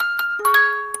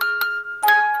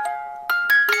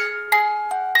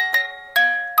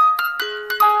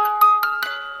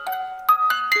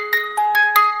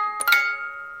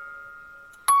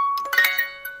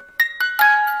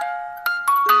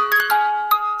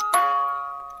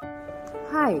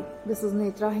Hi, this is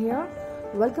Netra here.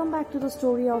 Welcome back to the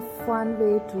story of Fun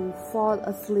Way to Fall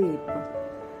Asleep.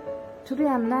 Today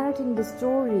I'm narrating the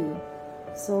story,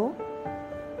 so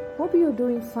hope you're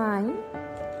doing fine.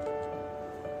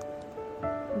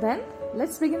 Then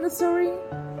let's begin the story.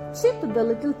 Chip the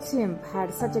little chimp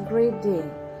had such a great day.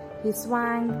 He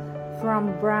swung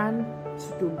from branch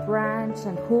to branch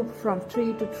and hopped from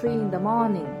tree to tree in the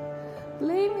morning,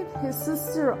 playing with his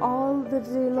sister all the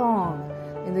day long.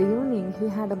 In the evening, he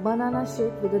had a banana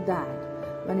shake with the dad.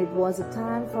 When it was a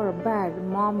time for a bed,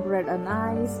 Mom read a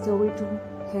nice story to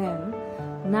him.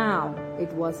 Now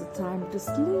it was a time to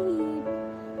sleep.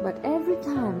 But every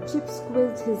time Chip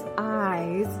squeezed his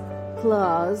eyes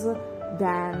closed,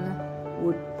 Dan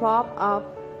would pop up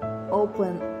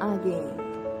open again.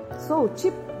 So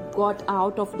Chip got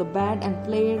out of the bed and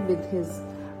played with his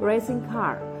racing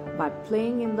car. But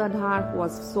playing in the dark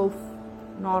was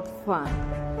not fun.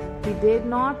 He did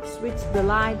not switch the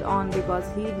light on because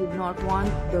he did not want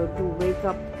to wake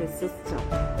up his sister.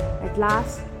 At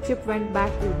last, Chip went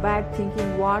back to bed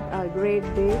thinking what a great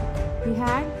day he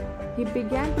had. He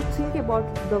began to think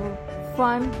about the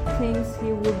fun things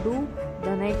he would do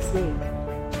the next day.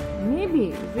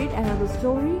 Maybe read another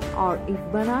story or eat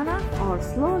banana, or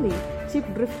slowly Chip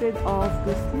drifted off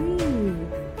to sleep.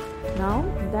 Now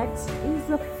that is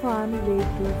a fun way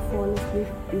to fall asleep,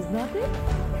 is not it?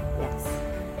 Yes.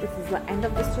 This is the end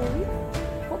of the story.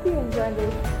 Hope you enjoyed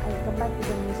it. I'll come back with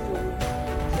a new story.